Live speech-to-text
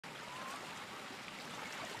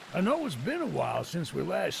I know it's been a while since we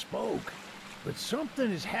last spoke, but something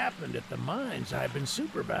has happened at the mines I've been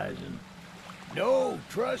supervising. No,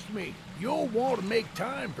 trust me, you'll want to make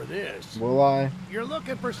time for this. Will I? You're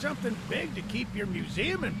looking for something big to keep your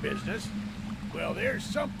museum in business? Well, there's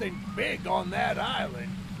something big on that island.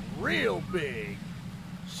 Real big.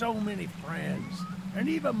 So many friends, and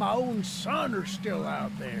even my own son are still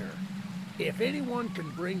out there. If anyone can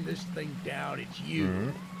bring this thing down, it's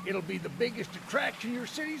you. It'll be the biggest attraction your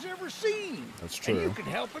city's ever seen. That's true. And you can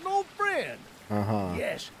help an old friend. Uh-huh.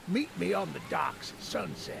 Yes, meet me on the docks at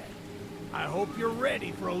sunset. I hope you're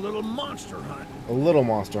ready for a little monster hunt. A little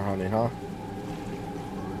monster hunting, huh?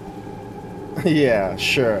 Yeah,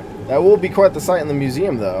 sure. That will be quite the sight in the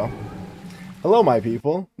museum, though. Hello, my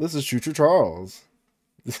people. This is Choo Choo Charles.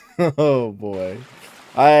 Oh, boy.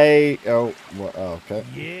 Oh, okay.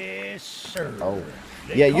 Yes, sir. Oh.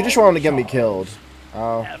 They Yeah, you call just wanted to get me Charles. killed.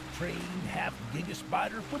 Oh. Half trained, half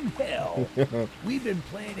giga-spider from hell. We've been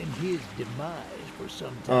planning his demise for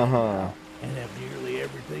some time now, and have nearly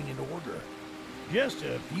everything in order. Just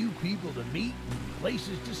a few people to meet and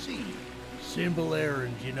places to see. Simple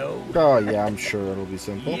errands, you know. Oh, yeah, I'm sure it'll be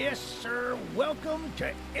simple. Yes, sir. Welcome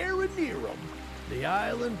to Aranerum, the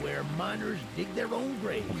island where miners dig their own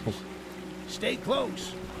graves. Stay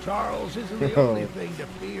close. Charles isn't the only thing to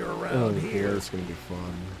fear around here. Boy, it's gonna be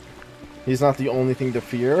fun. He's not the only thing to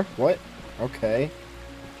fear? What? Okay.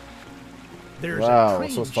 There's Wow, a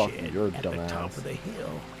train so it's talking shed to your at the dumbass. top of the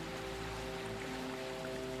hill.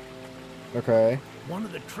 Okay. One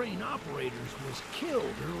of the train operators was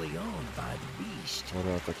killed early on by the beast. What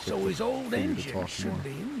about the So his old for you to engine talk should more?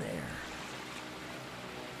 be in there.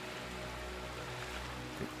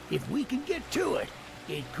 If we can get to it,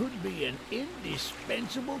 it could be an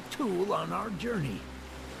indispensable tool on our journey.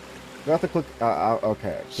 You have to click.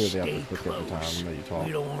 Okay. Clearly, I Stay have to click every close. time that you talk.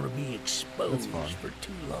 We don't want to be exposed fine. for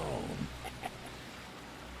too long.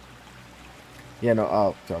 Yeah, no.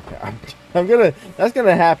 Oh, okay. I'm gonna. That's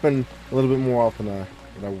gonna happen a little bit more often than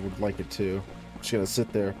I would like it to. I'm just gonna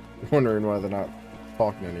sit there wondering why they're not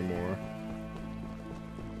talking anymore.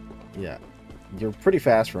 Yeah, you're pretty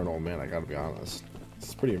fast for an old man. I gotta be honest.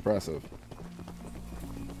 It's pretty impressive.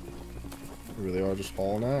 You really are just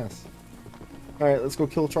hauling ass. All right, let's go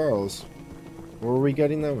kill Charles. Where are we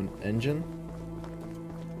getting though? An engine?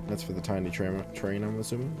 That's for the tiny train, I'm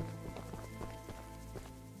assuming.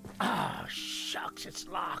 Ah, shucks, it's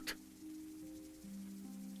locked.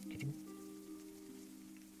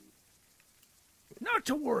 Not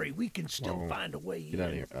to worry, we can still find a way in. Get out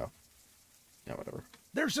of here. Oh. Yeah, whatever.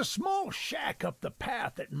 There's a small shack up the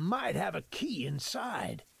path that might have a key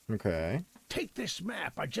inside. Okay. Take this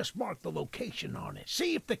map. I just marked the location on it.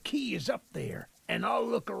 See if the key is up there, and I'll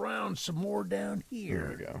look around some more down There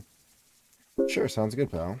here. we go. Sure, sounds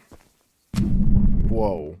good, pal.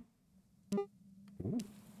 Whoa. Ooh,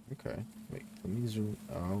 okay. Wait, let me zoom.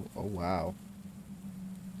 Oh, wow.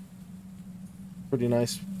 Pretty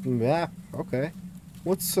nice map. Okay.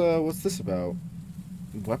 What's this about?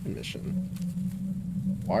 Weapon mission.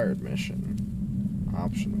 Wired mission.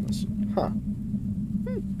 Optional mission. Huh.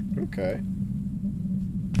 Okay.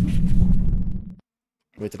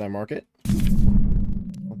 Wait, did I mark it? I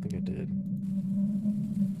don't think I did.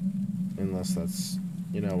 Unless that's...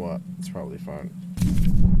 You know what? It's probably fine.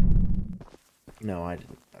 No, I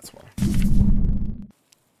didn't. That's why.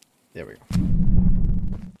 There we go.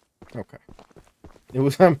 Okay. It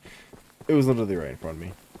was literally right in front of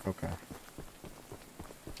me. Okay.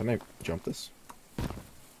 Can I jump this?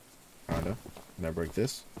 Kinda. Can I break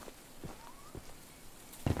this?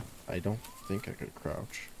 I don't think I could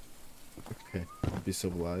crouch. Okay. Be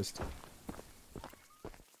civilized.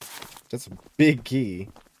 That's a big key.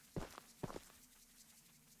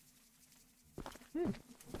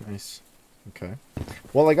 Nice. Okay.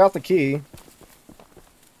 Well, I got the key.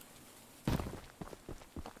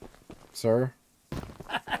 Sir?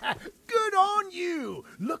 Good on you!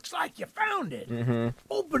 Looks like you found it. Mm-hmm.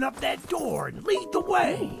 Open up that door and lead the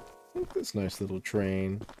way. Look at this nice little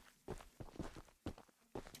train.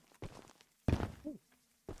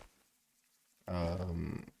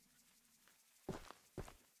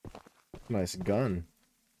 Nice gun.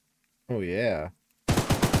 Oh, yeah.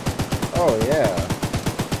 Oh, yeah.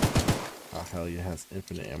 Oh, hell yeah, it has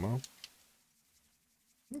infinite ammo.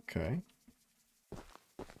 Okay.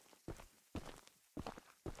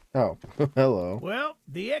 Oh, hello. Well,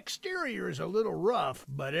 the exterior is a little rough,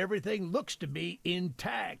 but everything looks to be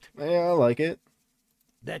intact. Yeah, I like it.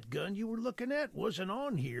 That gun you were looking at wasn't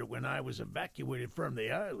on here when I was evacuated from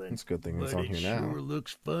the island. It's a good thing it's But on it here now. sure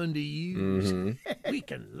looks fun to use. We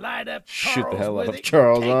can light up Shoot the Charles hell out with of it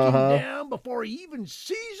Charles, and take him down before he even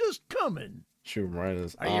sees us coming. Shoot him right in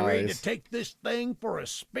his Are you ready to eyes. take this thing for a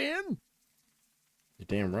spin? You're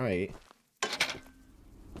damn right.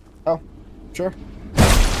 Oh, sure.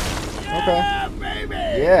 Yeah, Okay. baby!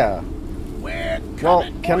 Yeah. We're Well,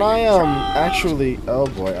 coming can for I you, Charles! actually? Oh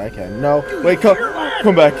boy, I can. No, wait,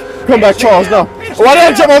 Come come back, Charles. No. Why did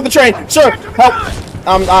I jump off the train, sir? Help!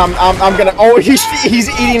 I'm gonna. Oh, he's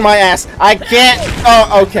eating my ass. I can't.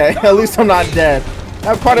 Oh, okay. At least I'm not dead. I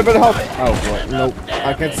have quite a bit of health. Oh boy, nope.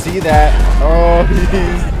 I can see that. Oh,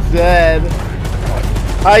 he's dead.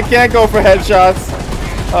 I can't go for headshots.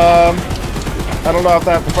 I don't know if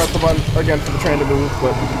I have to press the button again for the train to move,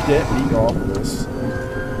 but get me off of this.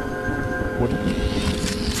 What?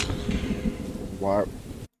 Why?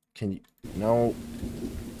 Can you? No.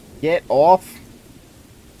 Get off.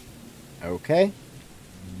 Okay.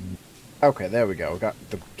 Okay, there we go. Got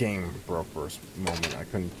the game broke for a moment. I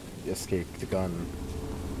couldn't escape the gun.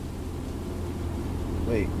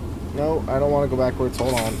 Wait. No, I don't want to go backwards.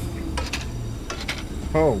 Hold on.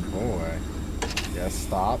 Oh boy. Yes,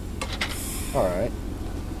 stop. Alright.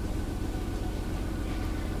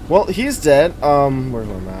 Well, he's dead. Where's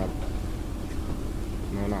my map?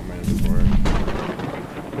 No, not my inventory.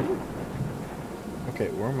 Okay,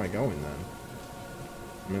 where am I going then?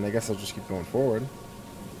 I mean, I guess I'll just keep going forward.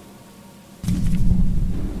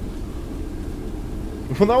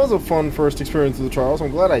 Well, that was a fun first experience with the Charles.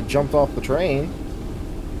 I'm glad I jumped off the train.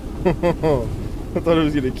 I thought it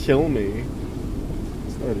was gonna kill me.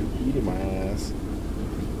 It started eating my ass.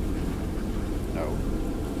 No.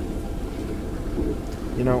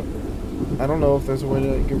 You know, I don't know if there's a way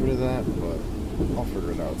to get rid of that, but I'll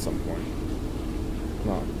figure it out at some point.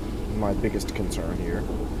 Not my biggest concern here.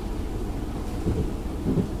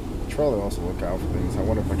 Should probably also look out for things. I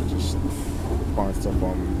wonder if I could just find stuff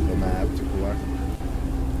on the map to collect.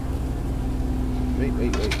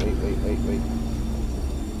 Wait.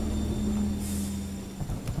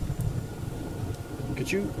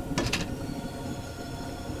 Could you? I'm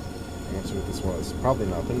not sure what this was. Probably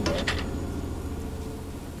nothing, but.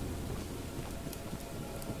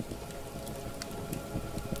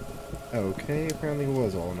 Okay, apparently it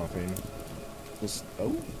was all or nothing. Just.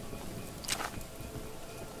 Oh?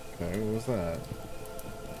 Okay, what was that?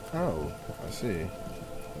 Oh, I see.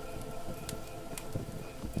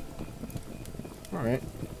 Alright.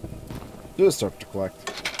 There's stuff to collect.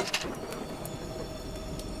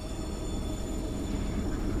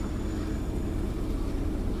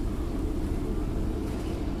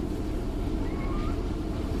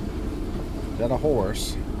 Is that a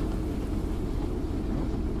horse?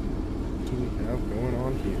 What do we have going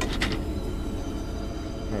on here?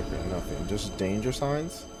 Okay, nothing. Just danger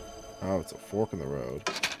signs? Oh, it's a fork in the road.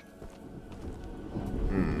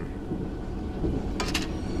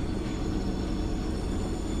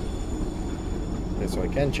 Okay, so I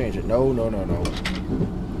can change it. No. The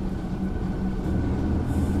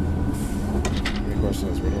question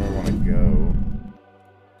is, where do I want to go?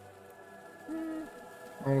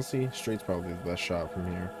 Honestly, straight's probably the best shot from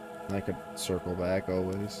here. And I could circle back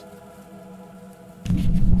always.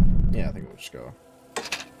 Yeah, I think we'll just go.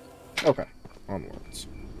 Okay, onwards.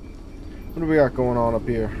 What do we got going on up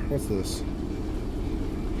here? What's this?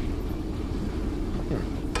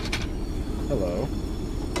 Hello.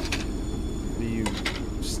 What are you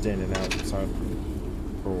standing outside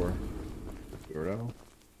for? Weirdo.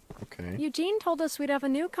 Okay. Eugene told us we'd have a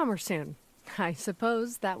newcomer soon. I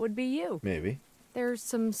suppose that would be you. Maybe. There's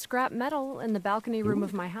some scrap metal in the balcony room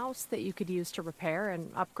of my house that you could use to repair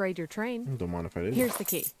and upgrade your train. Don't mind if I do. Here's the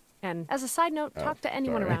key. And as a side note, talk to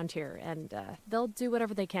anyone sorry. around here, and they'll do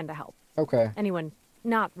whatever they can to help. Okay. Anyone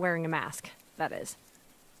not wearing a mask, that is.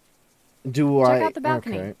 Check out the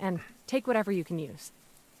balcony Okay. and take whatever you can use.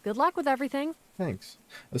 Good luck with everything. Thanks.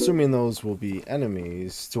 Assuming those will be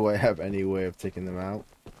enemies, do I have any way of taking them out?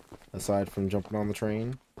 Aside from jumping on the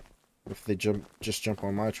train? If they just jump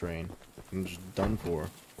on my train, I'm just done for.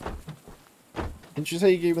 Didn't you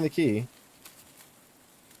say you gave me the key?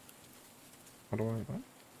 How do I... What?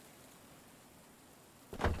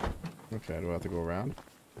 Okay, do I have to go around?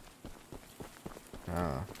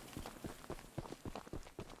 Ah.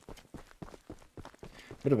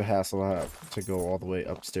 Bit of a hassle. I have to go all the way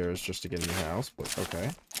upstairs just to get in the house, but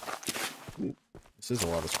okay. Ooh, this is a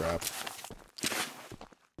lot of scrap.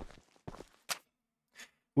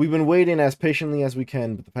 We've been waiting as patiently as we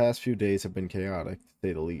can, but the past few days have been chaotic, to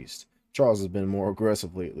say the least. Charles has been more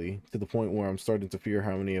aggressive lately, to the point where I'm starting to fear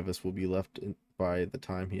how many of us will be left by the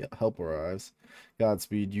time help arrives.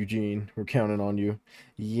 Godspeed, Eugene. We're counting on you.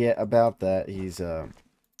 Yeah, about that. He's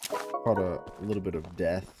caught a little bit of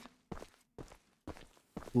death.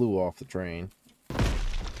 Flew off the train.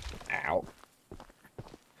 Ow.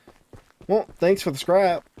 Well, thanks for the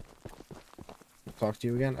scrap. Talk to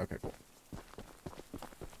you again? Okay, cool.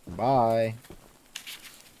 Bye.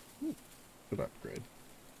 Good upgrade.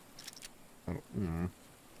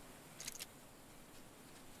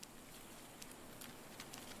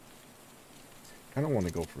 I don't want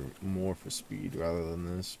to go for more for speed rather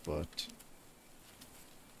than this, but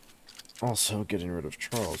also getting rid of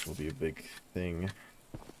Charles will be a big thing.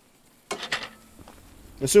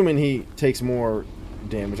 Assuming he takes more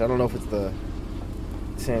damage. I don't know if it's the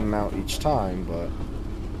same amount each time, but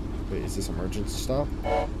wait, is this emergency stop?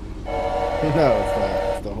 No,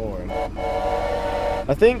 it's the horn.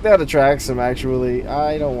 I think that attracts him, actually.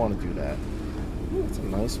 I don't want to do that. Ooh, it's a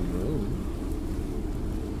nice room.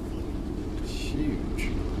 It's huge.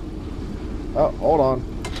 Oh, hold on.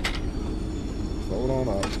 Hold on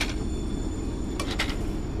up.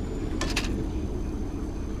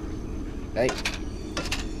 Hey.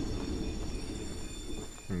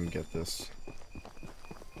 Let me get this.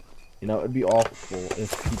 You know, it'd be awful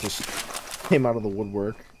if he just came out of the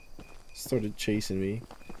woodwork, started chasing me.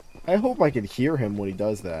 I hope I could hear him when he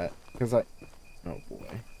does that, because oh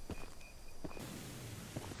boy.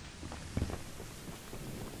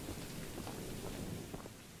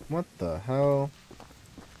 What the hell?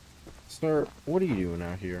 Sir, what are you doing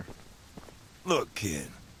out here? Look, kid,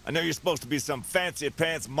 I know you're supposed to be some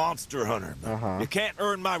fancy-pants monster hunter, but you can't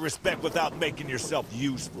earn my respect without making yourself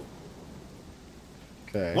useful.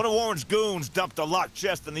 Okay. One of Warren's goons dumped a locked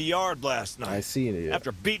chest in the yard last night. I see it.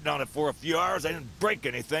 After beating on it for a few hours, I didn't break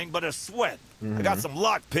anything but a sweat. I got some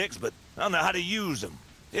lock picks, but I don't know how to use them.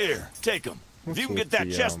 Here, take them. If you can get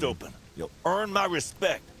that chest open, you'll earn my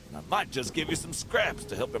respect. And I might just give you some scraps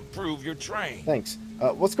to help improve your train. Thanks.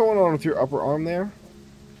 What's going on with your upper arm there?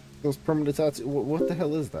 Those permanent tattoos? What the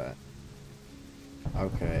hell is that?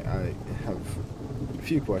 Okay, I have a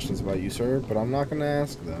few questions about you, sir, but I'm not going to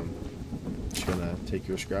ask them. I'm just going to take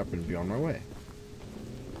your scrap and be on my way.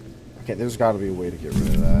 Okay, there's got to be a way to get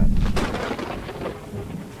rid of that.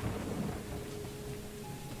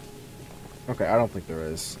 Okay, I don't think there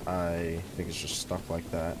is. I think it's just stuck like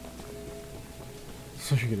that.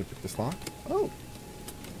 So you're going to pick this lock? Oh.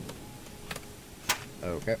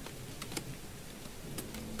 Okay.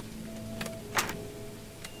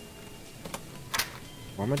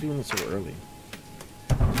 Why am I doing this so early?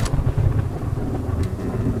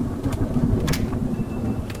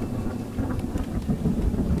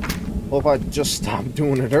 Well, if I just stopped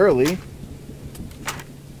doing it early.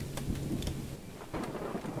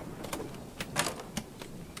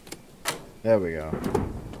 There we go.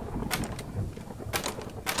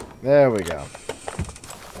 There we go.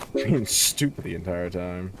 Being stupid the entire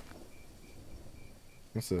time.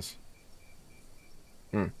 What's this?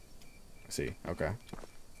 I see. Okay.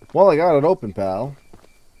 Well, I got it open, pal.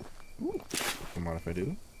 Ooh. Come on if I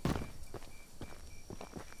do.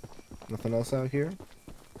 Nothing else out here?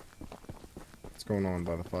 What's going on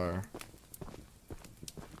by the fire?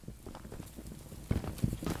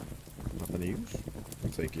 Nothing to use?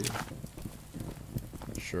 I'll take it.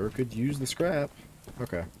 Sure could use the scrap.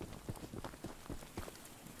 Okay.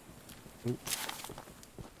 Ooh.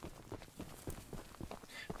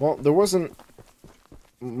 Well, there wasn't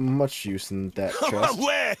much use in that chest.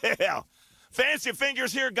 Well, Fancy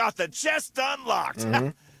Fingers here got the chest unlocked.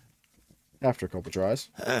 After a couple tries.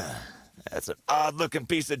 That's an odd-looking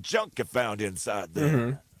piece of junk you found inside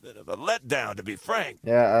there. Bit of a letdown, to be frank.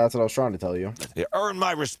 Yeah, that's what I was trying to tell you. You earned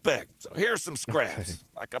my respect, so here's some scraps,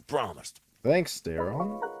 like I promised. Thanks,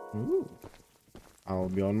 Daryl. Ooh. I'll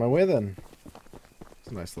be on my way then. It's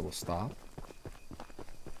a nice little stop.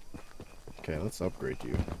 Okay, let's upgrade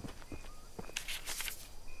you.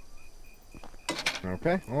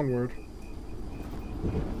 Okay, onward.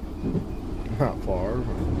 Not far.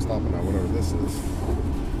 I'm stopping at whatever this is.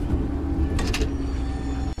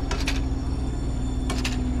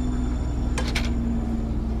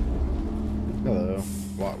 Hello.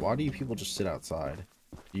 Why do you people just sit outside?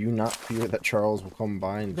 Do you not fear that Charles will come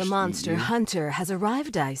by and The monster hunter has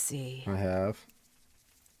arrived, I see. I have.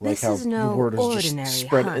 Like This how is no the word is ordinary just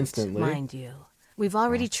spread hunt, instantly. mind you. We've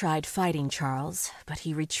already tried fighting Charles, but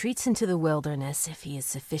he retreats into the wilderness if he is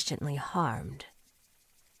sufficiently harmed.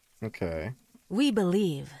 Okay. We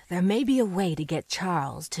believe there may be a way to get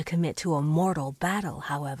Charles to commit to a mortal battle,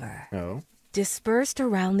 however. Oh. Dispersed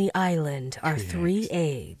around the island are 3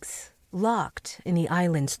 eggs. locked in the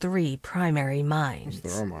island's 3 primary Yes, mines.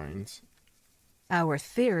 there are mines. Our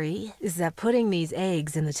theory is that putting these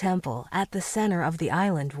eggs in the temple at the center of the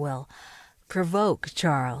island will provoke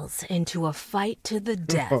Charles into a fight to the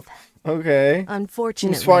death. Okay.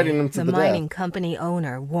 Unfortunately, Who's fighting him to the the mining death? company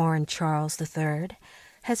owner, Warren Charles III,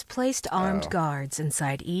 has placed armed Oh. guards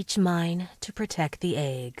inside each mine to protect the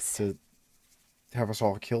eggs. To have us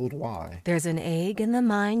all killed? Why? There's an egg in the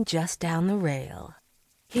mine just down the rail.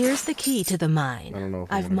 Here's the key to the mine. I don't know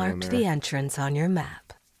if I I've wanna go in marked there. the entrance on your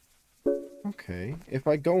map. Okay. If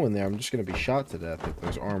I go in there, I'm just gonna be shot to death if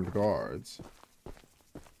there's armed guards.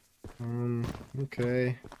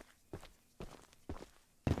 Okay.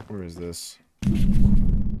 Where is this?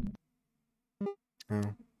 Oh.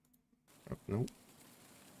 Oh, nope.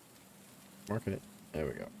 Marking it. There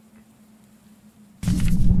we go.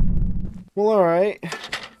 Well, alright.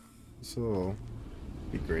 This will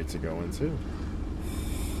be great to go into.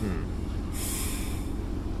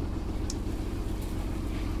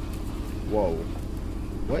 Whoa.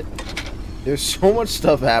 What? There's so much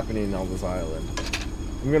stuff happening on this island.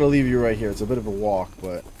 I'm gonna leave you right here. It's a bit of a walk,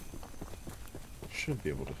 but should be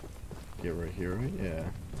able to get right here, right? Yeah.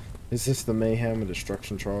 Is this the mayhem and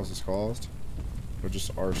destruction Charles has caused? Or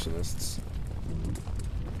just arsonists?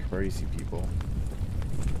 Crazy people.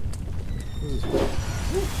 What is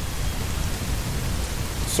this?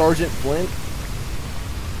 Sergeant Flint?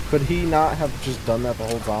 Could he not have just done that the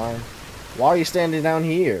whole time? Why are you standing down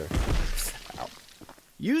here?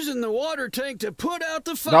 Using the water tank to put out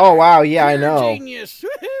the fire. Oh, wow, yeah, I Pure know. Genius.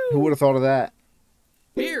 Who would have thought of that?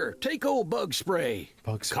 Here, take old bug spray.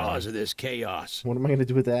 Bug spray. Cause of this chaos. What am I going to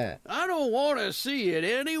do with that? I don't want to see it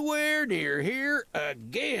anywhere near here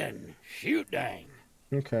again. Shoot dang.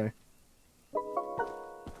 Okay.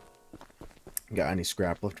 Got any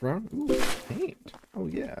scrap left around? Ooh, paint. Oh,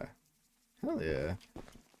 yeah. Hell yeah.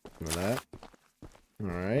 Some of that.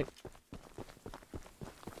 Alright.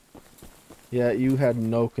 Yeah, you had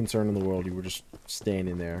no concern in the world. You were just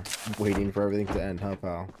standing there, waiting for everything to end, huh,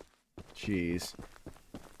 pal? Jeez.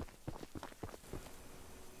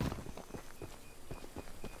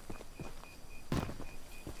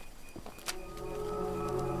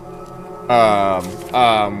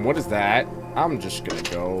 What is that? I'm just gonna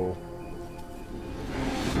go.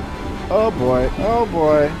 Oh boy, oh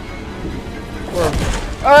boy.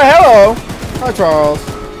 Hello! Hi, Charles.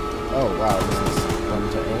 Oh, wow, this is fun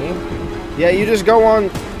to aim. Yeah, you just go on.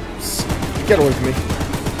 Get away from me.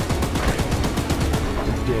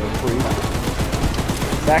 Damn freak.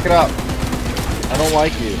 Back it up. I don't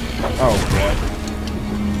like you. Oh, boy.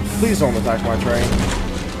 Please don't attack my train.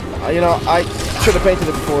 You know, I should have painted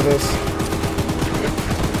it before this.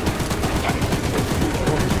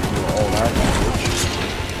 All that damage.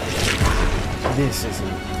 This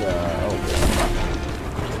isn't,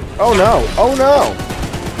 oh no! Oh no!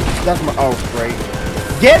 That's my, oh great.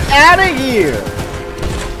 Get out of here!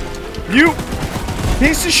 You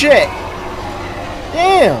piece of shit!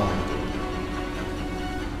 Damn!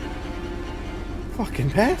 Fucking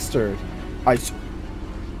bastard. Don't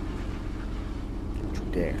you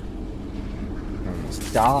dare. I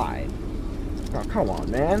almost died. Oh, come on,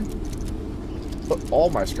 man. Put all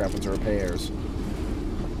my scrap into repairs.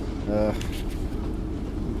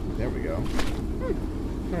 There we go.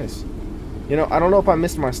 Nice. You know, I don't know if I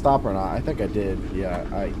missed my stop or not. I think I did. Yeah,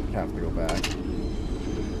 I have to go back.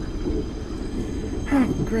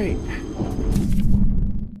 Great.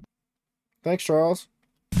 Thanks, Charles.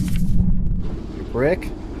 You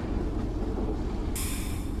brick.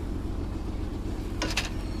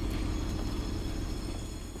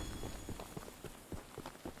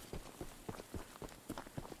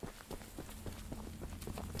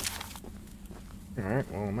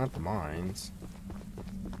 Alright, well, I'm at the mines.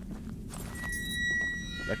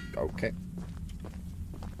 Okay.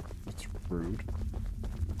 That's rude.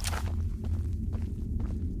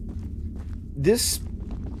 This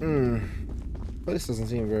place doesn't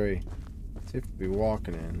seem very safe to be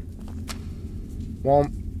walking in.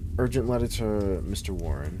 Urgent letter to Mr.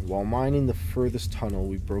 Warren. While mining the furthest tunnel,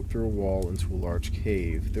 we broke through a wall into a large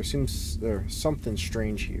cave. There's something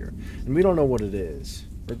strange here, and we don't know what it is.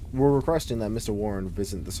 We're requesting that Mr. Warren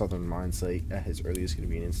visit the southern mine site at his earliest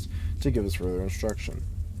convenience to give us further instruction.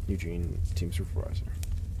 Eugene, team supervisor.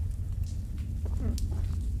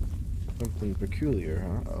 Something peculiar,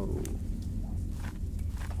 huh? Oh.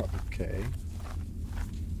 Okay.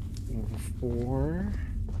 4.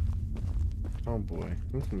 Oh boy.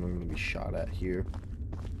 I think I'm gonna be shot at here.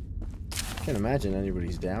 Can't imagine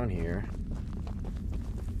anybody's down here.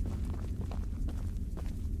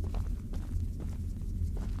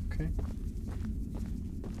 Okay.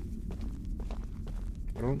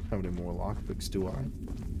 I don't have any more lockpicks, do I?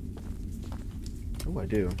 Oh, I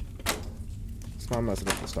do. Let's not mess it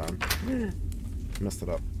up this time. Messed it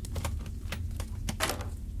up.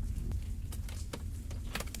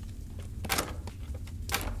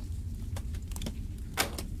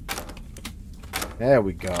 There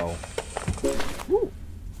we go. Woo.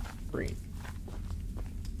 Green.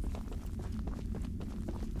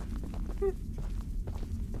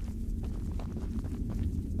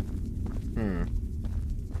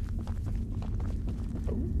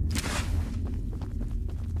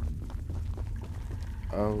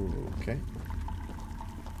 Oh. Okay.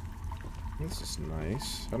 This is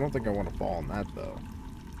nice. I don't think I want to fall on that though.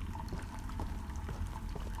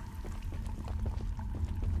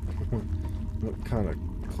 What kind of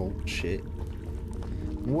cult shit?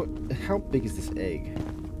 What? How big is this egg?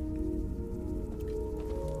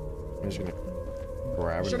 I'm just gonna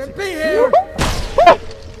grab it. Shouldn't be here!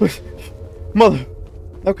 Mother.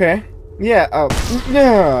 Okay. Yeah.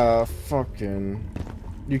 Yeah. Fucking.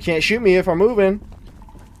 You can't shoot me if I'm moving.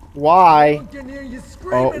 Why?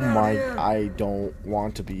 Oh my! I don't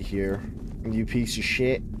want to be here. You piece of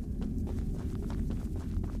shit.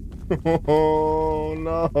 Oh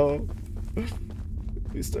no.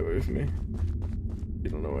 Please stay away from me. You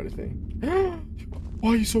don't know anything. Why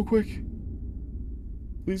are you so quick?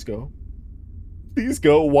 Please go. Please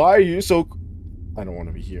go. Why are you so... I don't want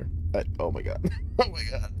to be here. Oh my god. Oh my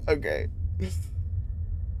god. Okay.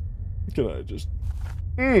 Can I just...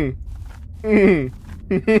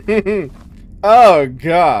 Oh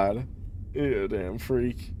god. You damn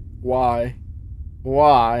freak. Why?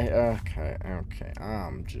 Why? Okay, okay.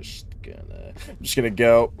 I'm just gonna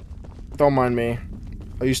go. Don't mind me.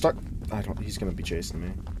 Are you stuck? I don't. He's gonna be chasing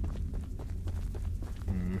me.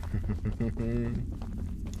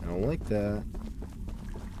 I don't like that.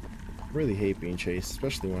 I really hate being chased,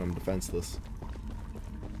 especially when I'm defenseless.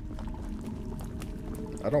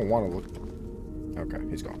 I don't want to look. Okay,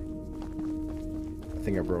 he's gone. I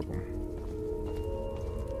think I broke him.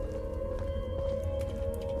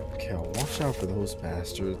 Okay, I'll watch out for those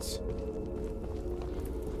bastards.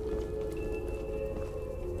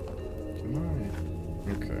 Come on.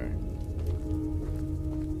 Okay.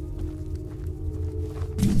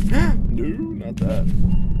 No, not that.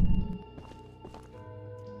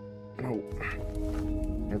 No.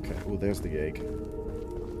 Okay, well, there's the egg.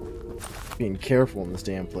 Being careful in this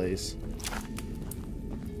damn place.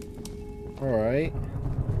 Alright.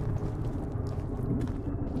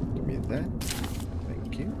 Give me that.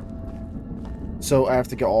 Thank you. So I have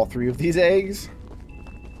to get all 3 of these eggs.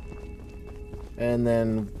 And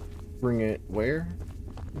then bring it where?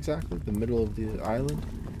 Exactly? The middle of the island?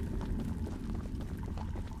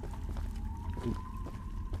 Ooh.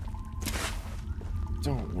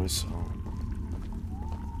 Don't whistle.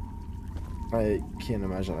 I can't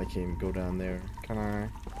imagine I can go down there. Can I?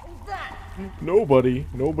 Nobody.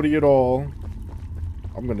 Nobody at all.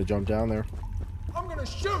 I'm gonna jump down there. I'm gonna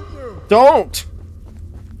shoot you! Don't!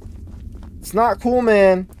 It's not cool,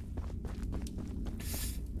 man.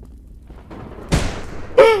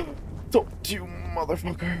 Don't you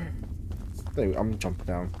motherfucker. Anyway, I'm jumping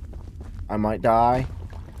down. I might die,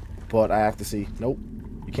 but I have to see. Nope.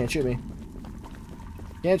 You can't shoot me.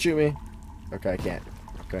 Can't shoot me. Okay, I can't.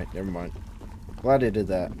 Okay, never mind. Glad I did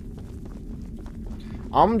that.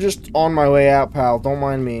 I'm just on my way out, pal. Don't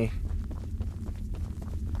mind me.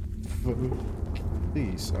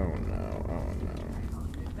 Please. Oh no. Oh no.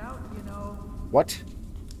 What?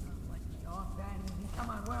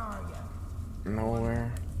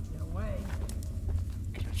 Nowhere.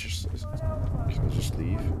 Can I just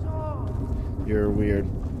leave? You're weird.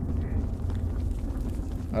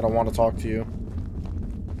 I don't want to talk to you.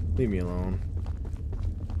 Leave me alone.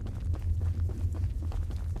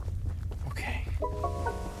 Okay.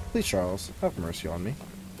 Please, Charles, have mercy on me.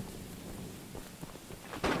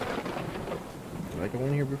 Did I go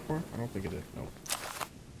in here before? I don't think I did. Nope.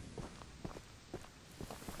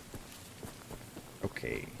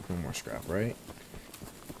 Okay, no more scrap, right?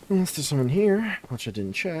 Unless there's someone here, which I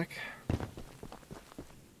didn't check.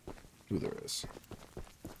 Ooh, there is.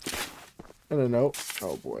 And a note.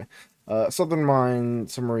 Oh boy. Southern Mine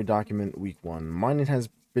Summary Document Week 1. Mining has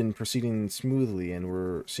been proceeding smoothly and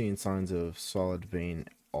we're seeing signs of solid vein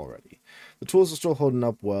already. The tools are still holding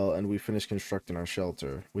up well and we finished constructing our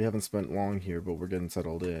shelter. We haven't spent long here, but we're getting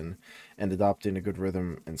settled in and adopting a good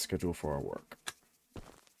rhythm and schedule for our work.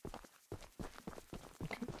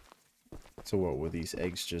 Okay. So what, were these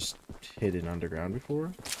eggs just hidden underground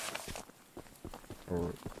before?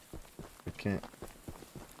 Or I can't...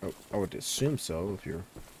 Oh, I would assume so if they're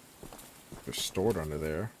stored under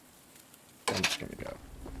there. I'm just gonna go.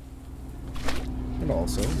 And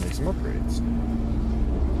also make some upgrades.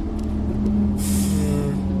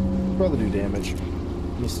 Rather do damage.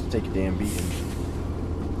 Needs to take a damn beating.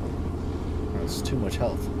 That's too much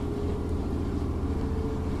health.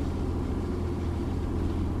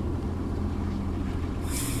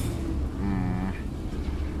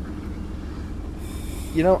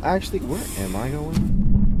 You know, actually, where am I going?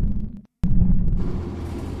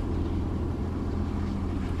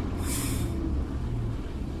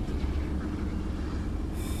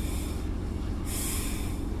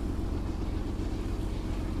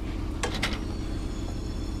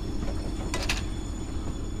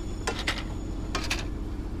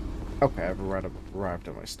 Okay, I've arrived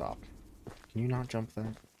at my stop. Can you not jump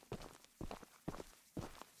that?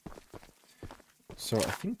 So,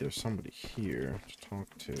 I think there's somebody here to talk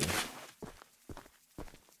to.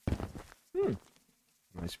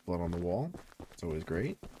 Nice blood on the wall. It's always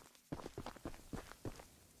great.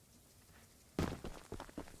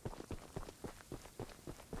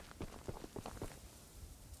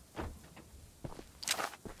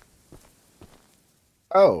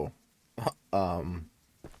 Oh.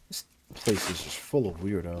 This place is just full of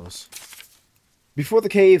weirdos. Before the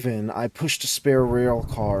cave-in, I pushed a spare rail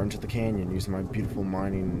car into the canyon using my beautiful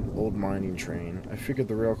old mining train. I figured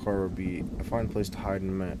the rail car would be a fine place to hide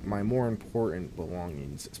my more important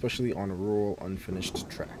belongings, especially on a rural, unfinished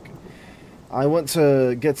track. I went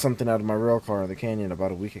to get something out of my rail car in the canyon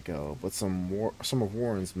about a week ago, but some of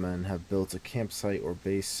Warren's men have built a campsite or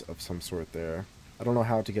base of some sort there. I don't know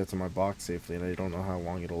how to get to my box safely, and I don't know how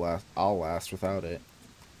long I'll last without it.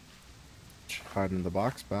 Hide in the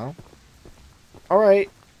box, pal. Alright.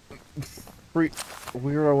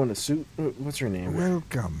 Weirdo in a suit. What's your name?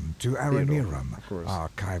 Welcome to Aranirum,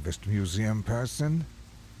 archivist museum person.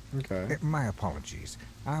 Okay. My apologies.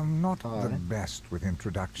 I'm not the best with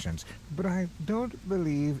introductions, but I don't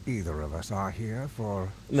believe either of us are here for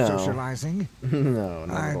socializing. No,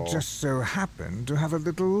 not at all. I just so happen to have a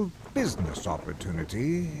little business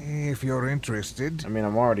opportunity, if you're interested. I mean,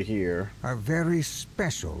 I'm already here. A very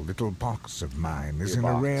special little box of mine is in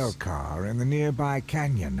a rail car in the nearby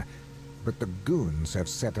canyon, but the goons have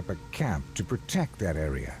set up a camp to protect that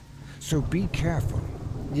area, so be careful.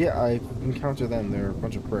 Yeah, I encountered them. They're a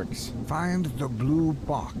bunch of pricks. Find the blue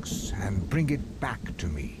box and bring it back to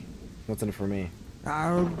me. What's in it for me?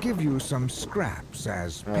 I'll give you some scraps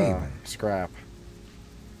as payment. Scrap.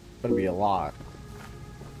 Better be a lot.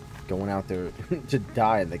 Going out there to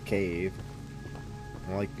die in the cave.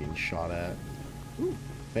 I like being shot at. Ooh,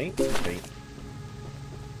 paint.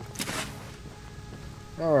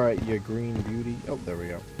 Alright, you green beauty. Oh, there we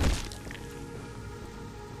go.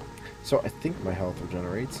 So I think my health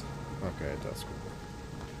regenerates. Okay, it does.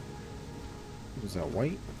 Was that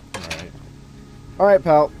white? Alright. Alright,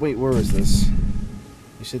 pal. Wait, where is this?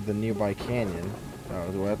 You said the nearby canyon.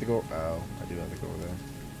 Oh, do I have to go? Oh, I do have to go there.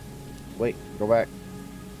 Wait, go back.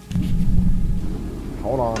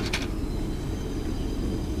 Hold on.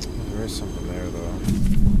 There is something there, though.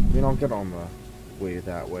 I mean, I'll get on the way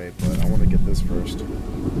that way, but I want to get this first.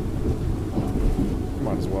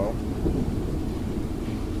 Might as well.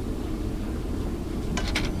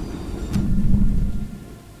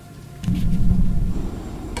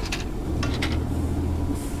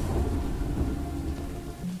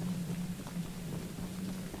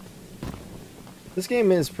 This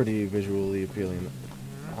game is pretty visually appealing.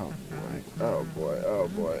 Oh boy, oh boy, oh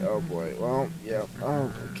boy, oh boy. Well, yeah,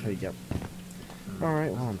 oh, okay, yep.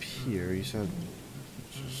 Alright, well, I'm here. You said...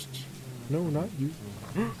 just... No, not you.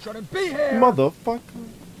 Shouldn't be here! Motherfucker,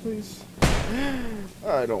 please.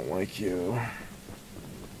 I don't like you.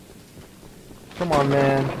 Come on,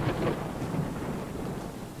 man.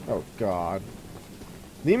 Oh, God.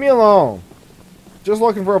 Leave me alone. Just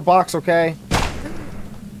looking for a box, okay?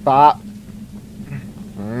 Stop.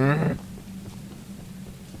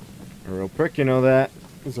 A real prick, you know that.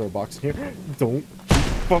 Is there a box in here? Don't you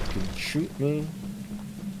fucking shoot me.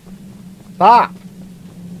 Stop!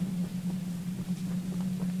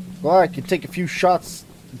 Well, I could take a few shots,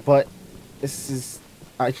 but this is...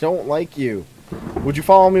 I don't like you. Would you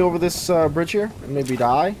follow me over this bridge here and maybe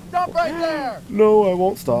die? Stop right there! No, I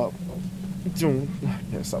won't stop. Don't...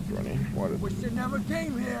 Yeah, stop running. What? Wish you never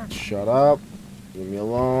came here. Shut up. Leave me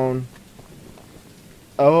alone.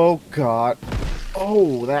 Oh, God.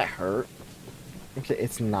 Oh, that hurt. Okay,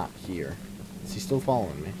 it's not here. Is he still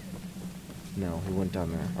following me? No, he went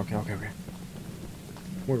down there. Okay, okay, okay.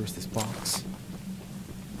 Where is this box?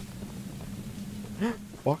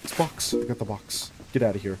 Box, box. I got the box. Get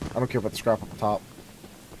out of here. I don't care about the scrap up the top.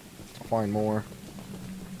 I'll find more.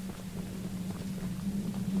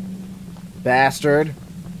 Bastard.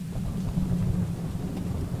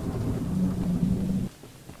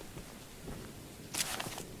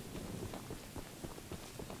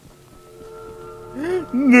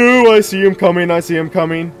 I see him coming. I see him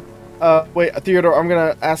coming. Wait, Theodore, I'm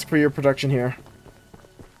gonna ask for your protection here.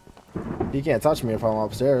 He can't touch me if I'm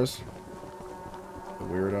upstairs. The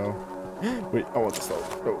weirdo. Wait, I want this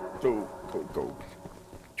though. Go.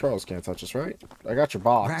 Charles can't touch us, right? I got your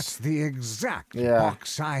box. That's the exact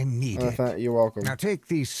box I needed. You're welcome. Now take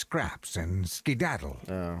these scraps and skedaddle.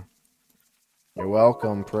 Oh. You're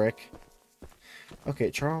welcome, prick. Okay,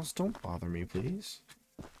 Charles, don't bother me, please.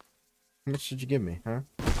 How much did you give me, huh?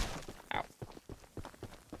 Ow.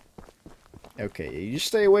 Okay, you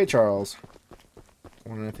stay away, Charles. I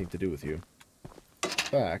don't want anything to do with you. In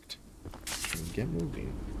fact, get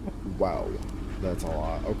moving. Wow, that's a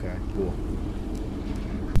lot. Okay, cool.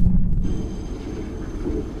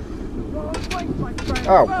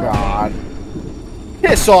 Oh, God.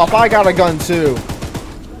 Piss off, I got a gun, too.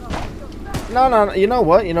 No, you know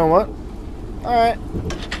what? Alright.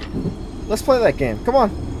 Let's play that game. Come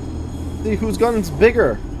on. See whose gun's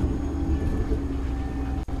bigger.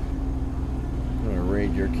 I'm gonna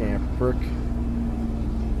raid your camp, prick.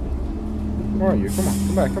 Where are you? Come on.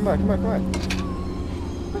 Come back.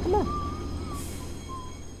 Come on.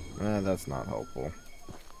 That's not helpful.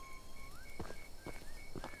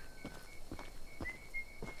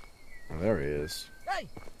 Oh, there he is. Hey,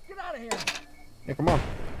 get out of here. Hey, come on.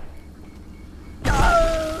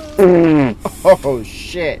 Oh,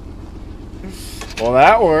 shit. Well,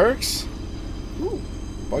 that works. Ooh,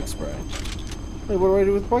 bug spray. Wait, what do I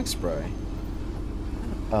do with bug spray?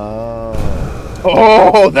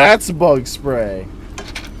 Oh, that's bug spray.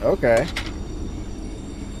 Okay.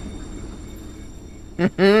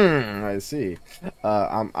 I see.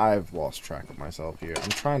 I've lost track of myself here. I'm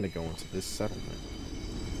trying to go into this settlement.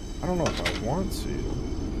 I don't know if I want to,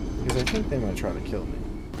 because I think they might try to kill me.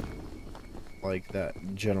 Like that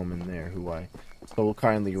gentleman there who I so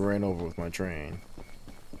kindly ran over with my train.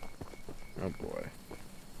 Oh boy.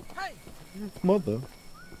 Hey! Mother.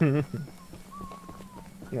 Oh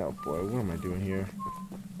boy, what am I doing here?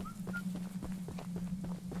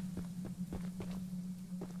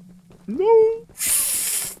 No!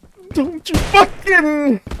 Don't you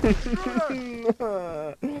fucking!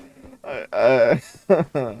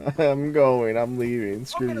 I'm going. I'm leaving.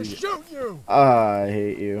 Screw you. I'm gonna shoot you! I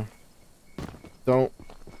hate you. Don't.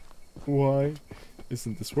 Why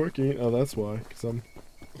isn't this working? Oh, that's why. Because I'm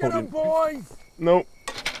Get him, boys! Nope.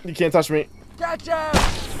 You can't touch me. Catch him!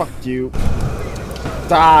 Fuck you.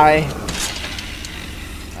 Die.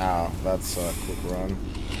 Ow, that's a quick run.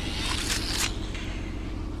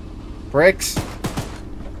 Bricks.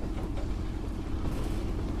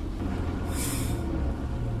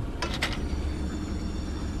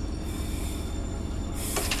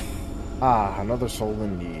 Ah, another soul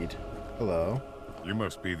in need. Hello. You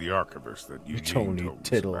must be the archivist that Eugene Tony told us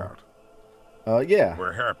Tittle. about. Yeah.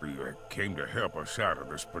 We're happy you came to help us out of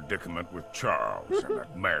this predicament with Charles and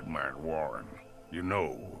that madman Warren. You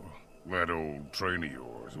know, that old train of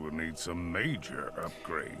yours will need some major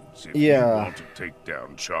upgrades if you want to take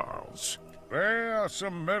down Charles. There are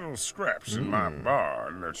some metal scraps in my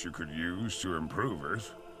barn that you could use to improve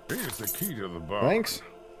it. Here's the key to the barn. Thanks.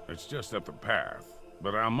 It's just up the path,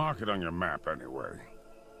 but I'll mark it on your map anyway.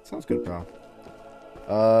 Sounds good, pal.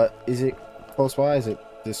 Is it close by? Is it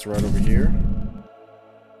this right over here?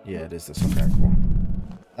 Yeah, it is this. Okay, cool.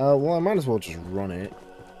 Well, I might as well just run it.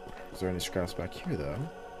 Is there any scraps back here, though?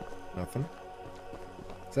 Nothing.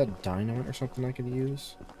 Is that dynamite or something I can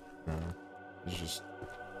use? No. It's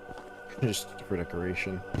just for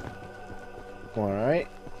decoration. Alright.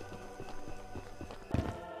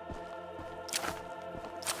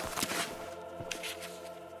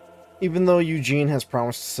 Even though Eugene has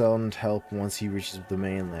promised to send help once he reaches the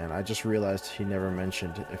mainland, I just realized he never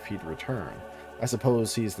mentioned if he'd return. I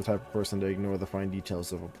suppose he's the type of person to ignore the fine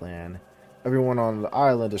details of a plan. Everyone on the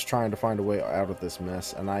island is trying to find a way out of this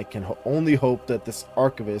mess, and I can only hope that this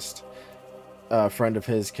archivist friend of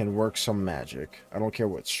his can work some magic. I don't care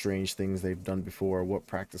what strange things they've done before, what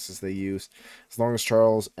practices they use. As long as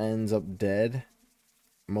Charles ends up dead,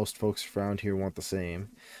 most folks around here want the same.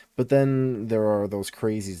 But then there are those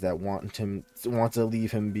crazies that want to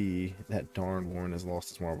leave him be. That darn Warren has lost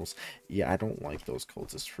his marbles. Yeah, I don't like those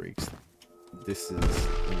cultist freaks. This is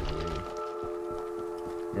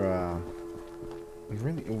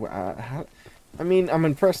really how, I mean, I'm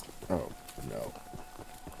impressed. Oh no,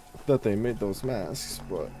 that they made those masks,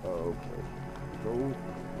 but okay. Oh,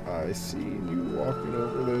 I see you walking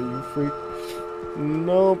over there, you freak.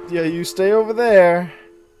 Nope. Yeah, you stay over there.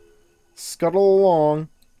 Scuttle along.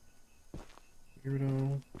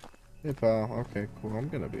 Weirdo. Hey, pal. Okay, cool. I'm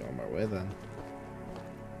gonna be on my way then.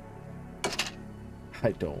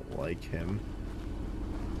 I don't like him.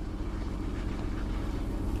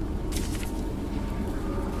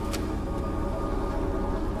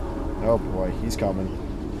 Oh boy, he's coming.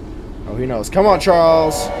 Oh, he knows. Come on,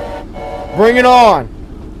 Charles. Bring it on.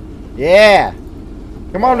 Yeah.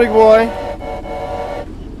 Come on, big boy.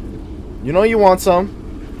 You know you want some.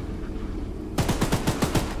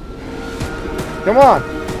 Come on.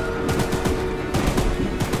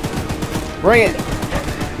 Bring it.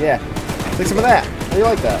 Yeah. Take some of that. How do you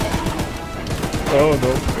like that? Oh,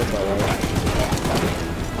 no. That's not right.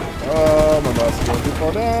 Oh, my mouse is going too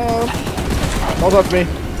far down. Don't touch me.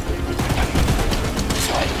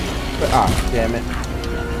 Ah, damn it.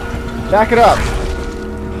 Back it up.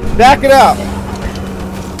 Back it up.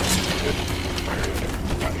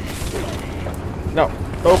 No.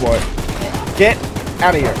 Oh, boy. Get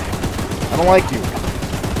out of here. I don't like you.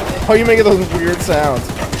 Oh, you making those weird sounds.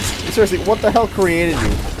 Seriously, what the hell created you?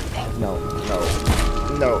 No, no,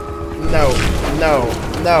 no, no, no,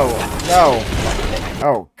 no, no.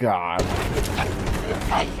 Oh, God.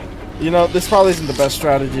 You know, this probably isn't the best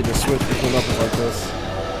strategy to switch between weapons like this.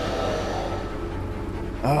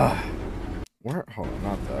 Where? Hold on,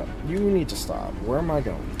 not that. You need to stop. Where am I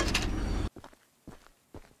going?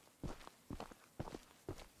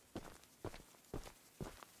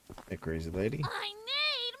 Hey, crazy lady. I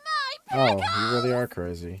need my pickles! Oh, you really are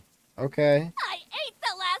crazy. Okay. I ate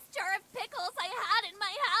the last jar of pickles I had in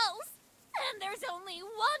my house, and there's only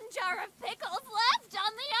one jar of pickles left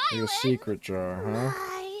on the Your island. secret jar, huh?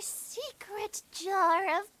 My secret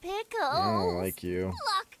jar of pickles. I don't like you.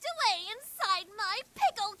 Locked away inside my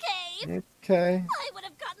pickle cave. Okay. I would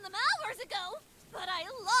have gotten them hours ago, but I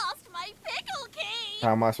lost my pickle cave.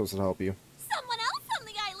 How am I supposed to help you? Someone else on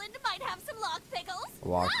the island might have some lock pickles.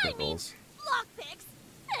 Lock pickles. Lock picks.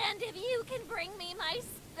 And if you can bring me my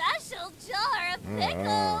special jar of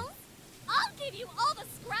pickles, I'll give you all the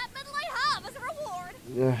scrap metal I have as a reward.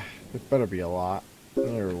 Yeah, it better be a lot.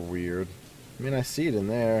 They're weird. I mean, I see it in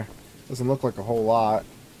there. Doesn't look like a whole lot.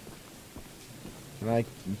 Can I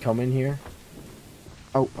come in here?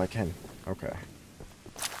 Oh, I can. Okay.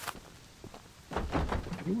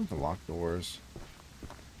 You want to lock doors.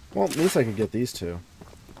 Well, at least I can get these two.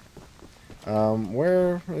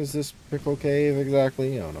 Where is this pickle cave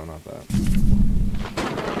exactly? Oh, no, not that.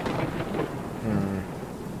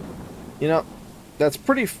 You know, that's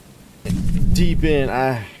pretty deep in.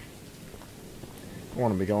 I don't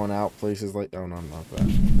want to be going out places like... Oh, no, not that. I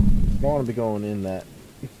don't want to be going in that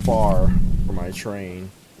far for my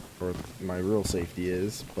train, or my real safety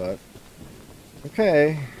is, but...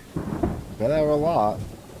 Okay. Bet I have a lot.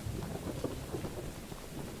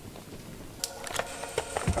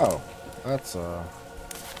 Oh, that's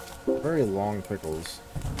very long pickles.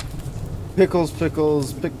 Pickles,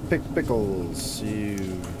 pickles, pickles.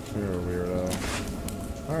 You're a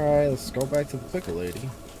weirdo. Alright, let's go back to the pickle lady.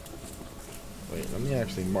 Wait, let me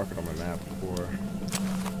actually mark it on my map before.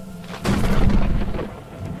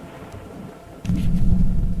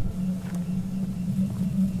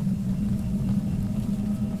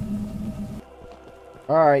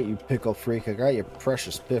 Alright, you pickle freak, I got your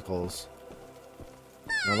precious pickles.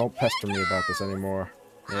 Now don't pester me about this anymore.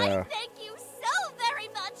 Yeah. I thank you so very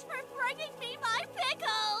much for bringing me my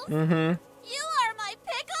pickles. Mm-hmm. You are my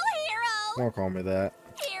pickle hero. Don't call me that.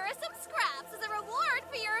 Here are some scraps as a reward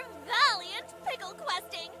for your valiant pickle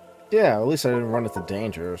questing. Yeah, at least I didn't run into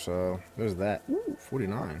danger, so there's that. Ooh,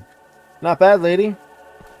 49. Not bad, lady.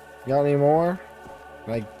 Got any more?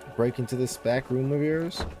 Can I break into this back room of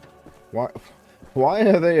yours? Why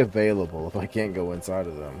are they available if I can't go inside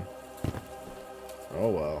of them? Oh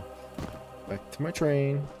well. Back to my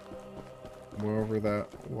train. Wherever that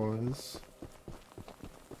was.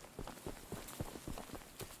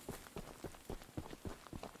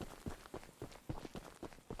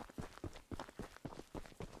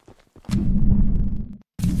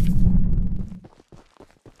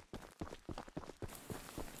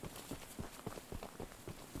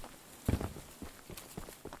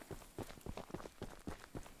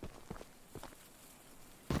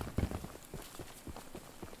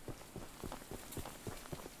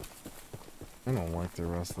 I don't like the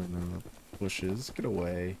rustling in the bushes. Get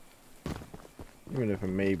away. Even if it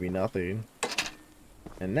may be nothing.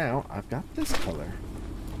 And now I've got this color.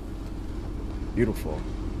 Beautiful.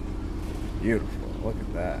 Beautiful. Look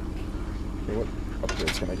at that. Okay, what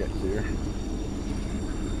upgrades can I get here?